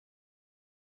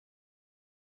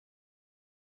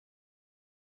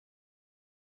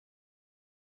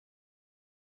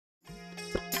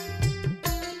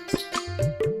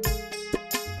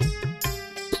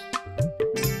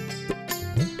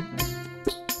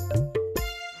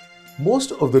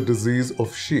Most of the disease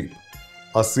of sheep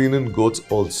are seen in goats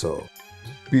also.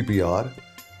 PPR,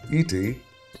 ET,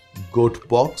 goat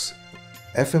pox,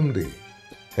 FMD,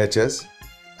 HS,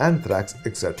 anthrax,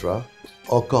 etc.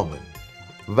 are common.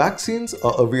 Vaccines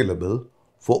are available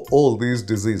for all these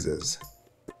diseases.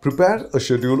 Prepare a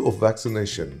schedule of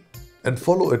vaccination and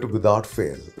follow it without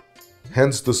fail.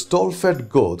 Hence, the stall-fed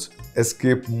goats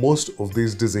escape most of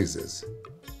these diseases.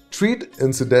 Treat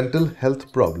incidental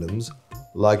health problems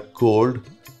like cold,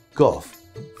 cough,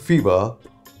 fever,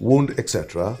 wound,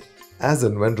 etc. as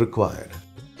and when required.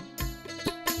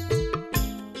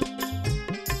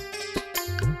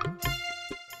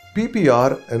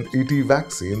 PPR and ET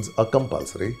vaccines are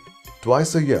compulsory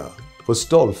twice a year for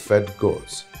stall-fed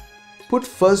goats. Put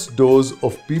first dose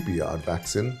of PPR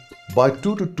vaccine by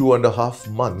 2 to 2.5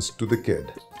 months to the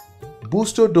kid.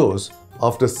 Booster dose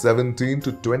after 17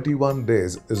 to 21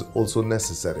 days is also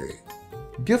necessary.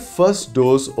 Give first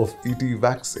dose of ET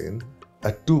vaccine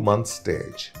at 2 months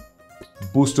stage.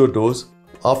 Booster dose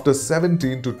after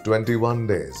 17 to 21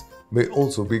 days may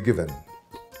also be given.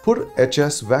 Put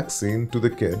HS vaccine to the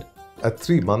kid at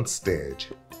 3 months stage.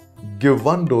 Give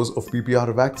 1 dose of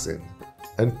PPR vaccine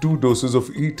and 2 doses of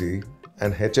ET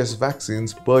and HS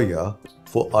vaccines per year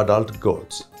for adult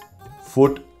goats.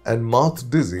 Foot and mouth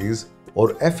disease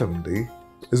or FMD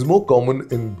is more common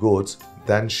in goats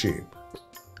than sheep.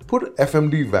 Put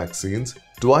FMD vaccines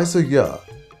twice a year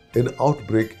in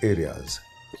outbreak areas.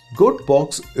 Goat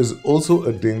pox is also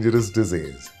a dangerous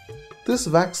disease. This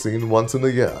vaccine once in a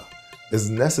year is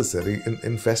necessary in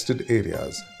infested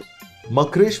areas.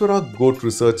 Makreshwara Goat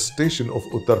Research Station of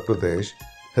Uttar Pradesh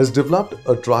has developed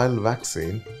a trial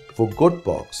vaccine for goat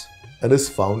pox and is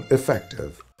found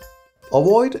effective.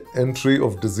 Avoid entry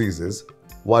of diseases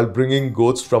while bringing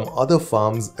goats from other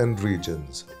farms and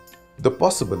regions. The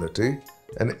possibility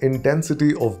and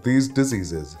intensity of these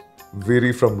diseases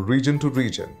vary from region to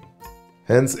region.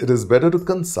 Hence, it is better to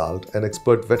consult an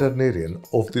expert veterinarian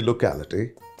of the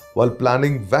locality while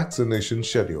planning vaccination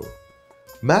schedule.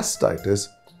 Mastitis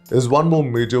is one more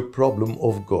major problem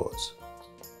of goats.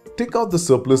 Take out the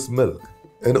surplus milk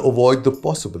and avoid the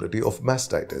possibility of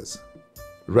mastitis.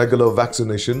 Regular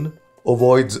vaccination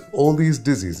avoids all these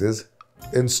diseases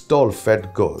in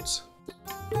stall-fed goats.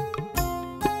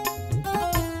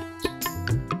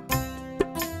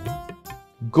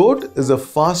 Goat is a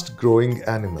fast-growing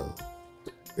animal.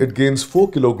 It gains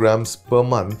 4 kilograms per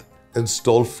month in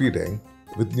stall feeding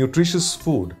with nutritious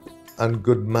food and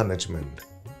good management.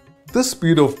 This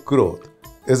speed of growth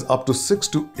is up to 6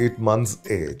 to 8 months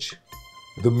age.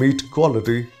 The meat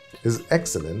quality is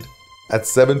excellent at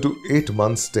 7 to 8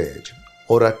 months stage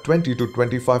or at 20 to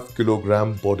 25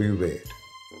 kilogram body weight.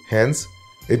 Hence,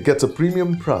 it gets a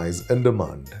premium price and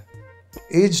demand.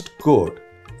 Aged goat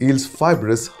yields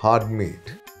fibrous hard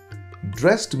meat.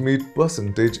 Dressed meat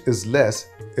percentage is less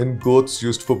in goats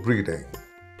used for breeding.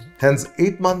 Hence,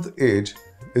 8-month age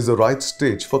is the right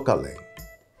stage for culling.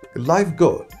 A live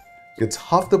goat gets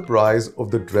half the price of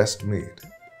the dressed meat.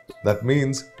 That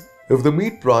means, if the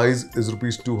meat price is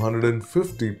Rs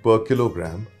 250 per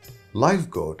kilogram,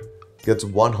 live goat gets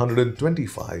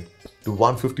 125 to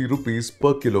 150 rupees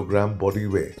per kilogram body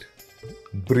weight.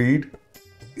 Breed,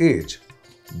 age,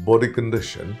 body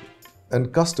condition,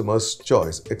 and customer's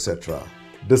choice, etc.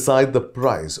 decide the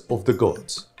price of the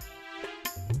goats.